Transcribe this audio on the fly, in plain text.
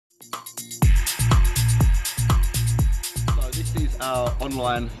our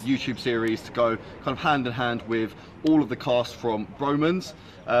online YouTube series to go kind of hand in hand with all of the cast from BROMANS.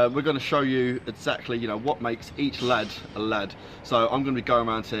 We're going to show you exactly, you know, what makes each lad a lad. So I'm going to be going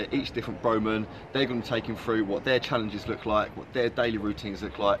around to each different BROMAN. They're going to be taking through what their challenges look like, what their daily routines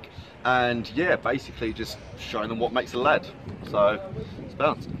look like, and yeah, basically just showing them what makes a lad. So let's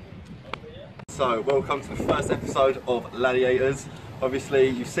bounce. So welcome to the first episode of Ladiators. Obviously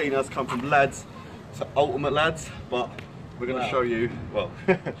you've seen us come from lads to ultimate lads, but we're going to show you, well,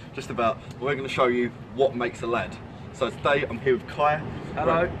 just about, we're going to show you what makes a lad. So today I'm here with Kai.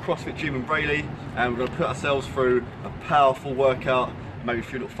 Hello. CrossFit Gym in Brayley, and we're going to put ourselves through a powerful workout, maybe a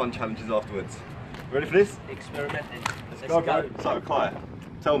few little fun challenges afterwards. Ready for this? Experimenting. Let's go. So Kai,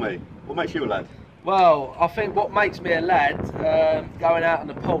 tell me, what makes you a lad? Well, I think what makes me a lad, going out on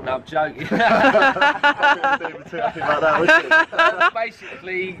the pool, no, I'm joking.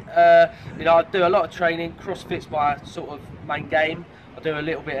 Basically, you know, I do a lot of training. CrossFit's my sort of main game. I do a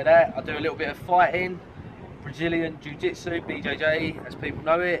little bit of that. I do a little bit of fighting, Brazilian Jiu-Jitsu, BJJ, as people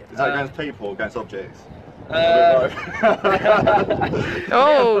know it. Is that against people or against objects?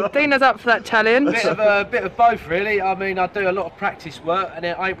 Oh, Dina's up for that challenge. Bit of both, really. I mean, I do a lot of practice work, and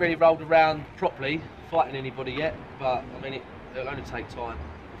I ain't really rolled around properly fighting anybody yet. But I mean, it'll only take time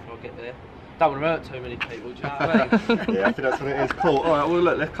before I get there. Don't want to hurt too many people. Do you know what I mean? Yeah, I think that's what it is. Cool. All right. Well,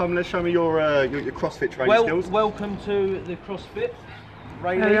 look. Let's show me your CrossFit training skills. Welcome to the CrossFit.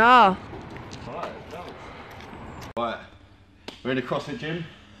 There we are. Right. We're in the CrossFit gym.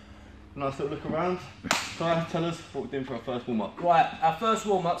 Nice little look around. Kai, tell us what we're doing for our first warm-up. Right, our first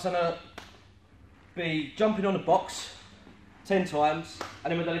warm-up's gonna be jumping on the box 10 times,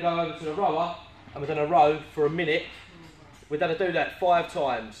 and then we're gonna go over to the rower, and we're gonna row for a minute. We're gonna do that 5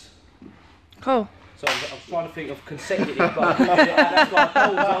 times. Cool. So I was trying to think of consecutive, but that's what I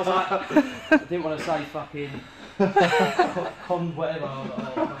thought. I was like, I didn't want to say fucking whatever.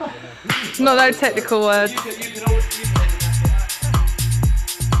 Not those technical words. You can always,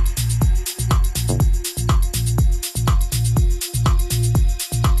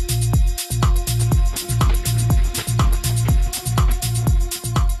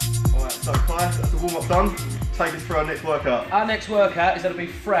 That's the warm-up done. Take us through our next workout. Our next workout is going to be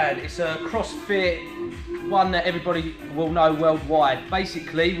Fran. It's a CrossFit, one that everybody will know worldwide.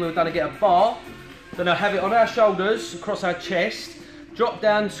 Basically, we're going to get a bar, going to have it on our shoulders, across our chest, drop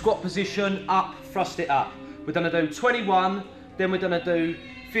down, squat position, up, thrust it up. We're going to do 21, then we're going to do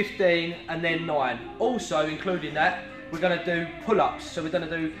 15, and then 9. Also, including that, we're going to do pull-ups. So we're going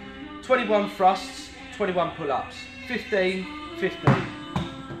to do 21 thrusts, 21 pull-ups, 15, 15.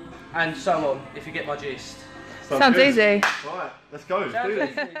 And so on, if you get my gist. Sounds easy. Right, let's go. Let's do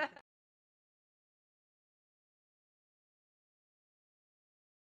this.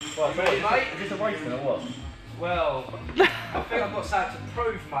 Right, ready, mate? Is this a race then or what? Well, I think I've got something to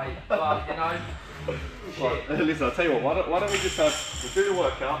prove, mate. But you know, right, listen, I'll tell you what. Why don't we just we'll do the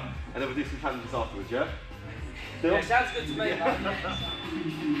workout and then we'll do some challenges afterwards, yeah? Deal? Yeah, sounds good to me, mate.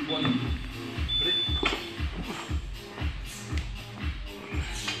 Ready?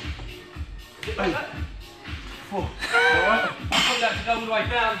 Like that? Alright. I thought that to go all the way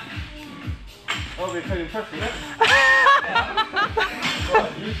down. That'll be a pretty impressive, yeah?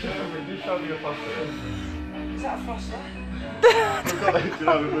 Right, you show me your thruster. Is that a thruster?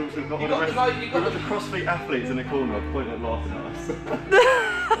 We've got the CrossFit athletes in the corner pointing and laughing at us.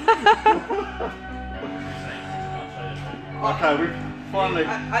 Okay, we've finally...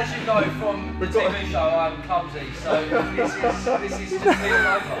 As you know from the TV show, I'm clumsy, so this is just me all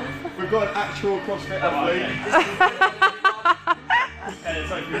over. We've got an actual CrossFit athlete. Okay,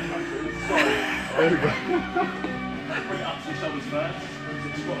 it's okay. There we go. Bring it up to your shoulders first.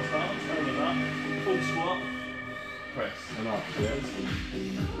 Squat start, stand it up. Full squat. Press. And up, Yeah.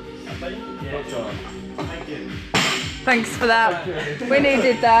 Thank you. Thanks for that. We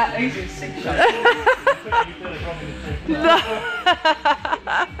needed that. He's in sick shape.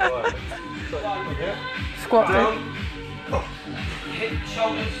 Squat down. Hip,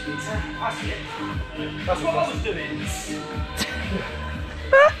 shoulders, that's it. That's what I was doing.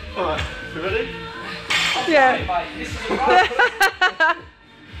 Alright, you ready? Yeah. Hey, mate, this is alright.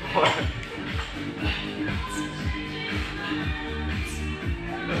 Alright.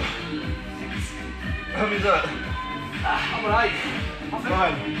 How many is that? I'm an 8.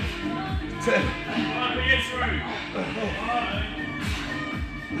 9, 10. Alright, we get through.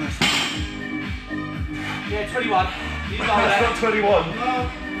 Yeah, 21. You go That's there. not 21.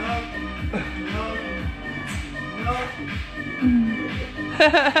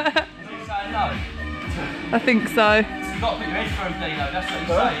 You saying no? I think so. You've got to put your head through, Dino. That's what he's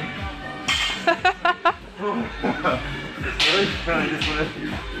saying.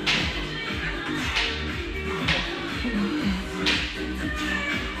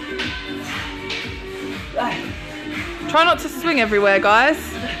 Try not to swing everywhere, guys.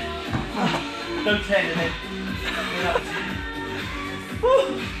 Don't turn it then.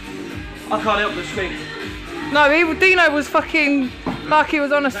 I can't help but swing. No, Dino was fucking like he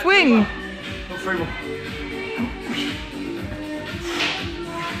was on a swing. Not 3 more.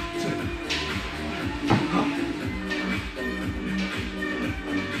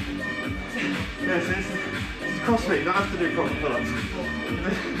 Yes, this is CrossFit, you don't have to do proper pull-ups.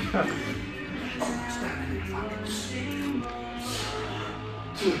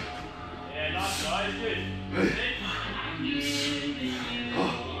 Yeah, nice guys, good.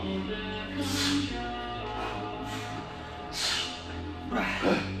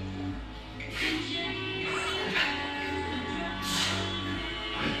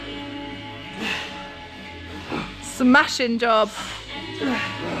 Smashing job.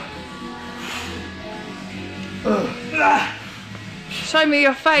 Show me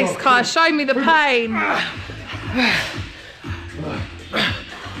your face, Kai. Show me the pain.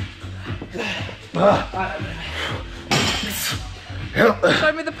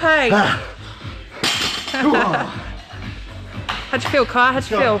 Show me the pain. How'd you feel, Kai? How'd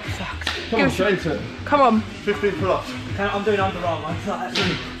you feel? Come on, straight into it. Come on. 15 pull-ups. I'm doing underarm. I'm like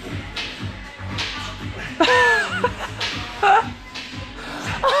that.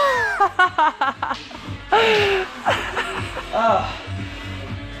 Oh.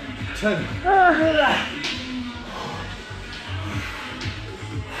 10.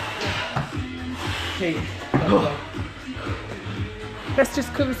 Let's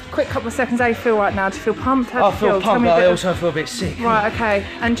just quick couple of seconds. How you feel right now? Do you feel pumped? How I do you feel Tell pumped, me a but bit I of- also feel a bit sick. Right, okay.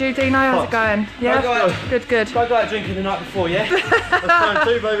 And you, Dino, how's it going? Yeah? Go out. Good, good. Don't go out drinking the night before, yeah? That's fine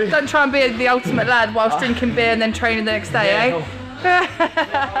too, baby. Don't try and be the ultimate lad whilst drinking beer and then training the next day, eh? Cool. I've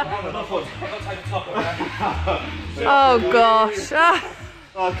got to take the top off. Oh gosh. Ah.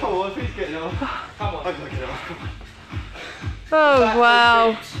 Oh, come on, if he's getting off. Come on. I'm gonna get off. Oh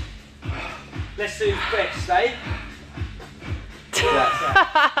wow. Let's do best, eh?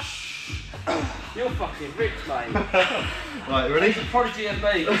 You're fucking ripped, mate. Right, ready? He's a prodigy of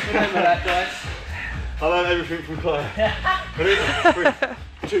me. Just remember that, guys. I learned everything from Kaio. Ready?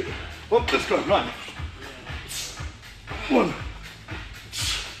 3, 2, 1, let's go, right. 1,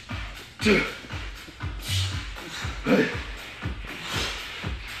 2, 3.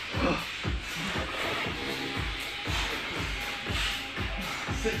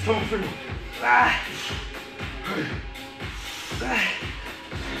 6 times 3 more. 2.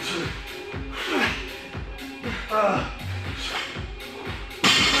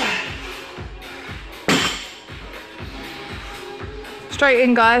 Straight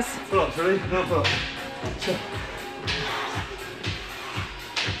in, guys. Pull-ups, ready? No pull-ups.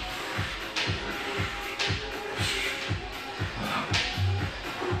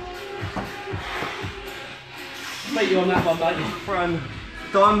 Beat you on that one, mate. Fran,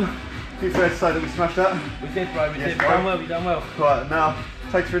 done. It's fair to say that we smashed that. We did, bro. We Yes, did. bro. We done well. We done well. Right, now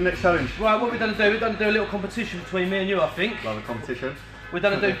take us through the next challenge. Right, what we're going to do, we're going to do a little competition between me and you, I think. Love a competition. We're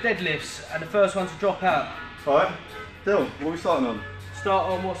going to do deadlifts, and the first one to drop out. Alright, Dill, what are we starting on? Start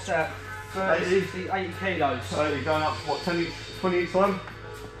on, what's that? 30, 80. 60, 80 kilos. So you're going up, what, 10 each, 20 each time?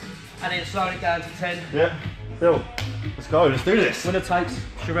 And then slowing it down to 10. Yeah. Dill, let's go, let's do this. Winner takes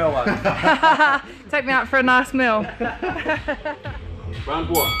Sherelle one. Take me out for a nice meal. Round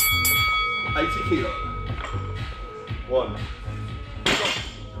 1. 80 kilo. 1.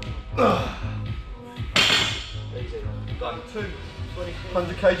 Easy. Done. 2.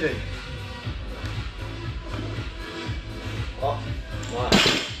 100 kg. Up. Right.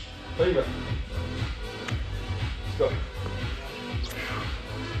 Leave it. Let's go.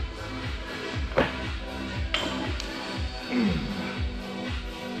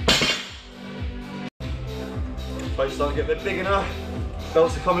 Plates starting to get a bit bigger now.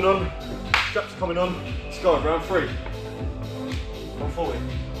 Belts are coming on. Straps are coming on. Let's go. Round 3. 140.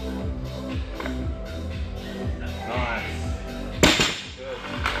 Nice. Good.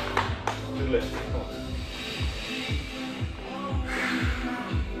 Good lift. Come on.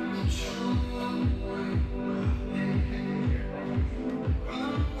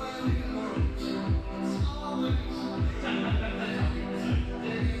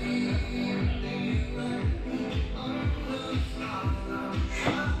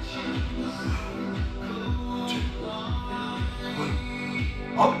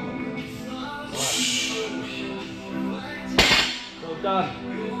 Up. Well done.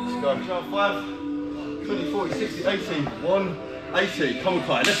 Let's go. Round 5. 20, 40, 60, 80. 1, 80. Come on,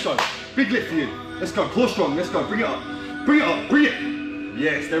 Kai, let's go. Big lift for you. Let's go. Core strong. Let's go. Bring it up. Bring it up. Bring it.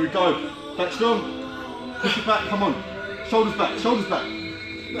 Yes, there we go. Back strong. Push it back. Come on. Shoulders back. Shoulders back.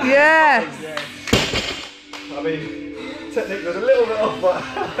 Yes. I mean, technique was a little bit off, but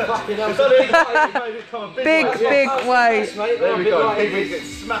Big weight. there we go. Big weight gets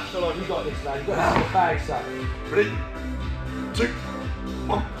smashed all over. You got this, man. You've got to have the bag, son. Ready? 2,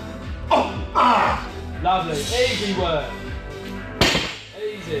 1. Oh! Ah! Lovely. Easy work.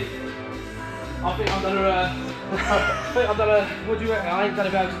 Easy. I think I'm gonna. What do you reckon? I ain't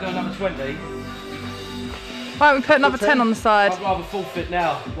gonna be able to do another 20. Why don't we put another 10 on the side? I'd rather forfeit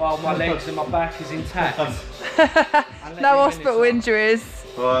now while my legs and my back is intact. No hospital injuries.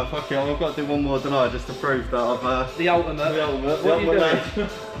 Right, fuck it, I've got to do one more tonight just to prove that I've... The ultimate. The ultimate. What are you doing?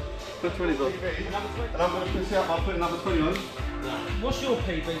 Put 20s on. And I'm going to push out, I'll put another 20 on. What's your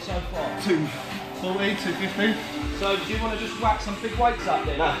PB so far? 240, 250. So do you want to just whack some big weights up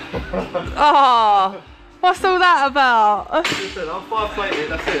then? Oh, what's all that about? Listen, I'm 5 plated,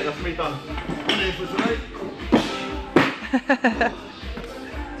 that's it, that's me done. That's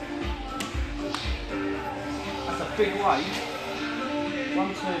a big weight. 1,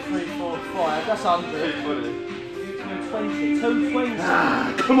 2, 3, 4, 5. That's 100. 220. 220.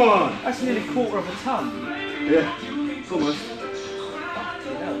 Ah, come on! That's nearly a quarter of a ton. Yeah, almost.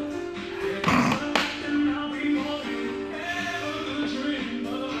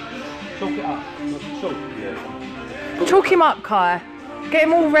 Chalk it up. Chalk. Yeah. Chalk him up, Kai. Get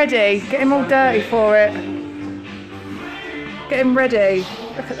him all ready. Get him all dirty for it. Get him ready.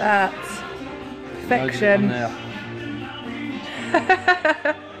 Look at that. Perfection.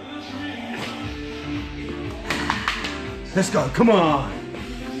 Let's go, come on!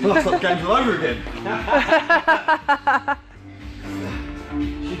 Looks like games all over again.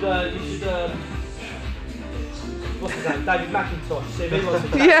 You should what's his name? David McIntosh. See if he wants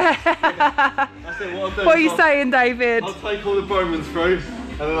to Yeah. That's it, what I'll do. What are you saying, David? I'll take all the BROMANS through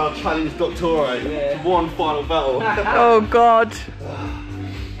and then I'll challenge Doctore to one final battle. Oh, God.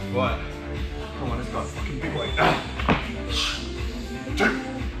 Right. Come on, let's go. Fucking big weight. 2.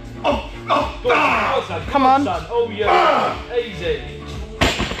 Oh! Come on. Son. Oh yeah. Easy.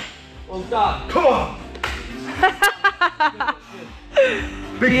 Well done. Come on!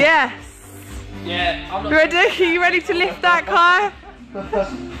 Big Yes. Yeah. I'm not Ready? Are you ready to lift that, Kai?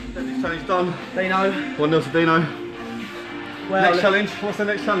 Next challenge done. Dino. 1-0 to Dino. Well, Next challenge. What's the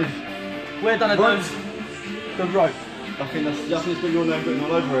next challenge? we're done Rope. the rope. I think it's got your name written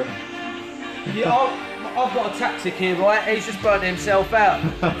all over it. Yeah, I've got a tactic here, right? He's just burnt himself out.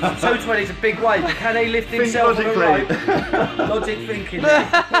 220 is a big weight, but can he lift himself on the rope? Logic thinking.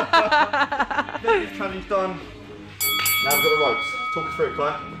 Next challenge done. Now we've got the ropes. Talk us through it,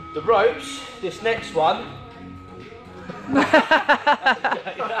 Claire. The ropes, this next one.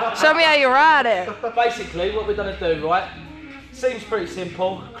 Show me how you're at it. Basically, what we're going to do, right? Seems pretty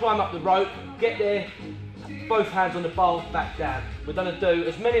simple. Climb up the rope, get there, both hands on the bar, back down. We're going to do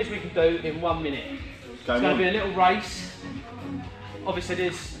as many as we can do in 1 minute. It's going to be a little race. Obviously,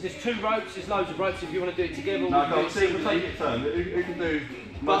 there's 2 ropes, there's loads of ropes. If you want to do it together, No, we'll take it a turn. Who can do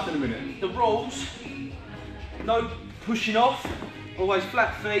most in a minute? The rules, no pushing off, always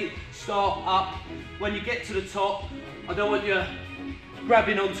flat feet, start up. When you get to the top, I don't want you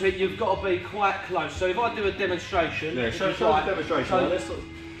grabbing onto it, you've got to be quite close. So if I do a demonstration, Yeah, show the demonstration. So Let's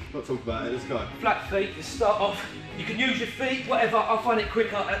not talk about it, let's go. flat feet to start off. You can use your feet, whatever, I find it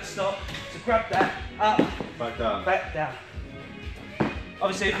quicker at the start. So grab that, up, Back down. back down.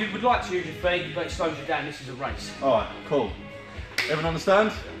 Obviously, if you would like to use your feet, but it slows you down, this is a race. Alright, cool. Everyone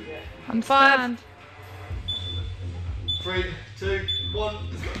understand? Understand. 3, 2, 1,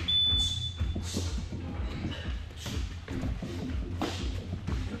 let's go.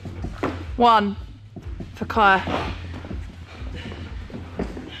 One for Kai.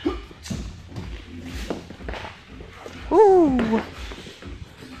 Ooh.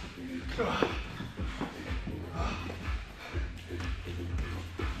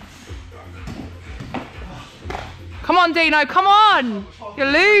 Come on, Dino, come on!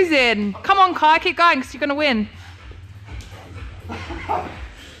 You're losing. Come on, Kai, keep going because you're going to win.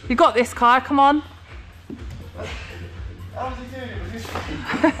 You got this, Kai, come on. How was he doing it?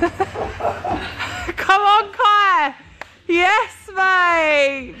 Come on, Kai! Yes,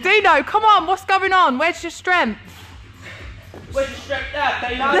 mate! Dino, come on, what's going on? Where's your strength? Where's your strength at,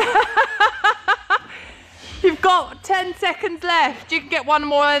 Dino? You've got 10 seconds left. You can get one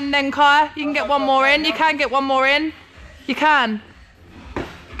more in then, Kai. You can get one more in. You can get one more in. You can.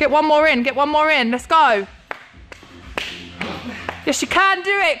 Get one more in. Get one more in. Let's go. Yes, you can do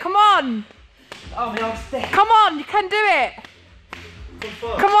it. Come on. Oh, my arm's dead. Come on. You can do it.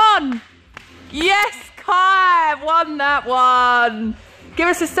 Come on. Yes, Kai won that one. Give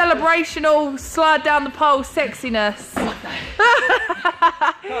us a celebrational slide down the pole sexiness.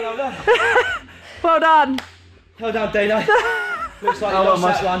 Well done. Well done. Well done, Dino. Looks like you lost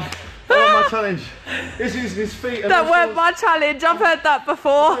that one. That was my challenge. He's using his feet. That weren't my challenge. I've heard that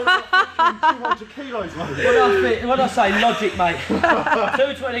before. 200 kilos, mate. What did I say? Logic, mate.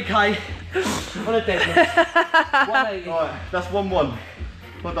 220k on a deadlift. 180. Right, that's 1-1.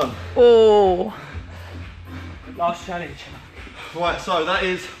 Well done. Oh. Last challenge. Right, so that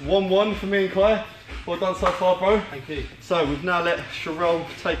is 1-1 for me and Kai. Well done so far, bro. Thank you. So we've now let Sherelle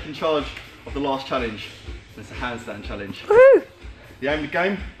take in charge of the last challenge. It's a handstand challenge. Woohoo. The aim of the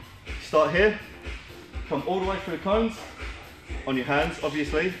game, start here, come all the way through the cones, on your hands,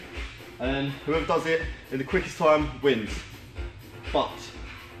 obviously, and then whoever does it in the quickest time wins. But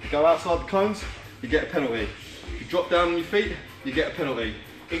if you go outside the cones, you get a penalty. If you drop down on your feet, you get a penalty.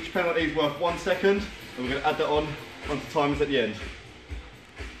 Each penalty is worth 1 second, and we're going to add that on once the time is at the end.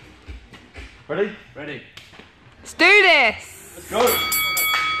 Ready? Ready. Let's do this. Let's go. You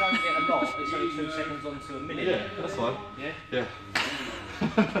don't get a lot. It's only 2 seconds onto a minute. Yeah, that's fine. Yeah? Yeah.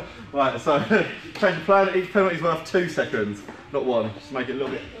 Right, so change the plan. Each penalty is worth 2 seconds, not 1. Just make it a little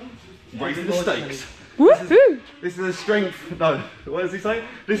bit. Raising the stakes. Woohoo. This is a strength. No, what does he say?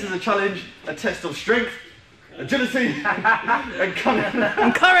 This is a challenge, a test of strength, agility, and cunning.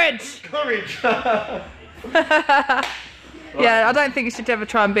 And courage. Courage. Yeah, I don't think you should ever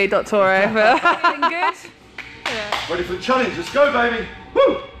try and be Doctore. Feeling good? Yeah. Ready for the challenge? Let's go, baby.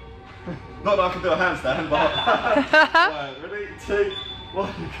 Woo! Not that I can do a handstand, but. Right, ready, 2,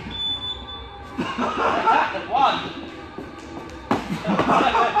 1.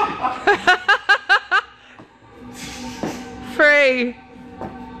 3.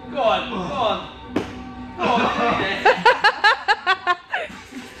 Go on, go on. Go on,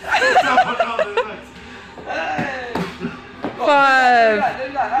 do it. 5.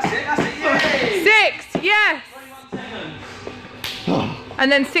 Do that, that's it, yay! 6, yes. 21 seconds.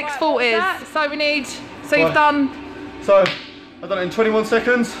 And then 6 40s. So we need, so you've done. So, I've done it in 21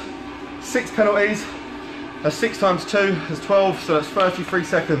 seconds, 6 penalties. That's 6 times 2 is 12, so that's 33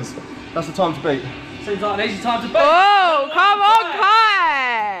 seconds. That's the time to beat. Seems like an easy time to beat. Oh, come on,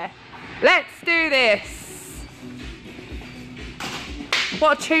 Kai. Let's do this.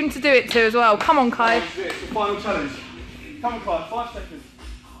 What a tune to do it to as well. Come on, Kai. It's the final challenge. Come on, Kai, 5 seconds.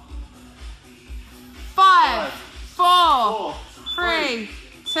 5, 4, 3,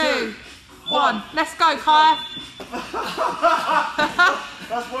 2, 1. Let's go, Kai.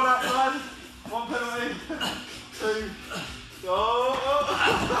 That's 1 outside, 1 penalty, 2, oh,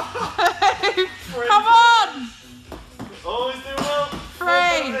 3. Come on. Oh, he's doing well. 3.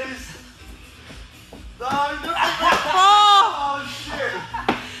 No, 4. oh shit.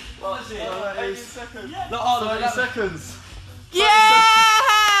 What is it? 30 seconds. Not all 30 seconds.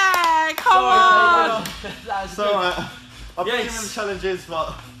 Yeah! Come on. That was So, good. I've been Yes. given the challenges,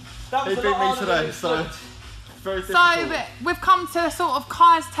 but That he was a beat lot me harder than today, it so looked. very So difficult. we've come to sort of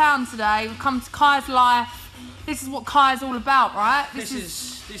Kai's town today. We've come to Kai's life. This is what Kai's all about, right? This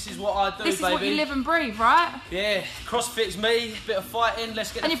is what I do, this is baby. what you live and breathe, right? Yeah, CrossFit's me, bit of fighting,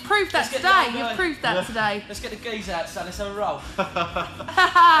 let's get And the, you've proved that let's get today. the- You've proved that today. Let's get the geese out, son, let's have a roll.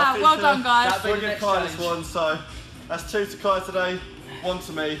 Well done, guys. That'd be We'll the give next Kai this challenge. one, so that's 2 to Kai today, 1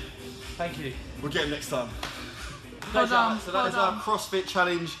 to me. Thank you. We'll get him next time. Well done. So that Well is our done. CrossFit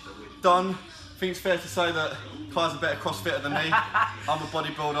challenge done. I think it's fair to say that Kai's a better CrossFitter than me. I'm a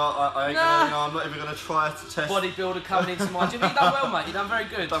bodybuilder. I ain't gonna, I'm not even gonna try to test. Bodybuilder coming into my gym. You've done well, mate. You've done very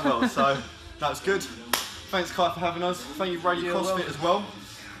good. Done well, so that was good. Thanks, Kai, for having us. Thank you, Radio You're CrossFit welcome. as well.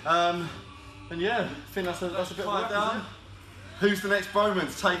 And yeah, I think that's a bit of a down. Who's the next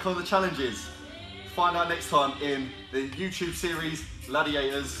Bromans? Take on the challenges. Find out next time in the YouTube series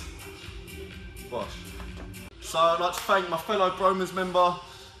Ladiators. Wash. So I'd like to thank my fellow Bromans member,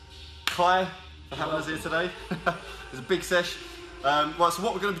 Kai, for having us here today. It's a big sesh. Right, so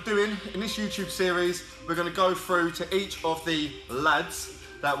what we're going to be doing in this YouTube series, we're going to go through to each of the lads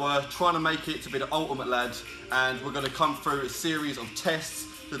that were trying to make it to be the ultimate lad, and we're going to come through a series of tests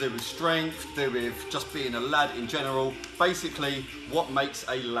to do with strength, to do with just being a lad in general, basically what makes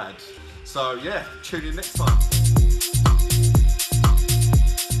a lad. So yeah, tune in next time.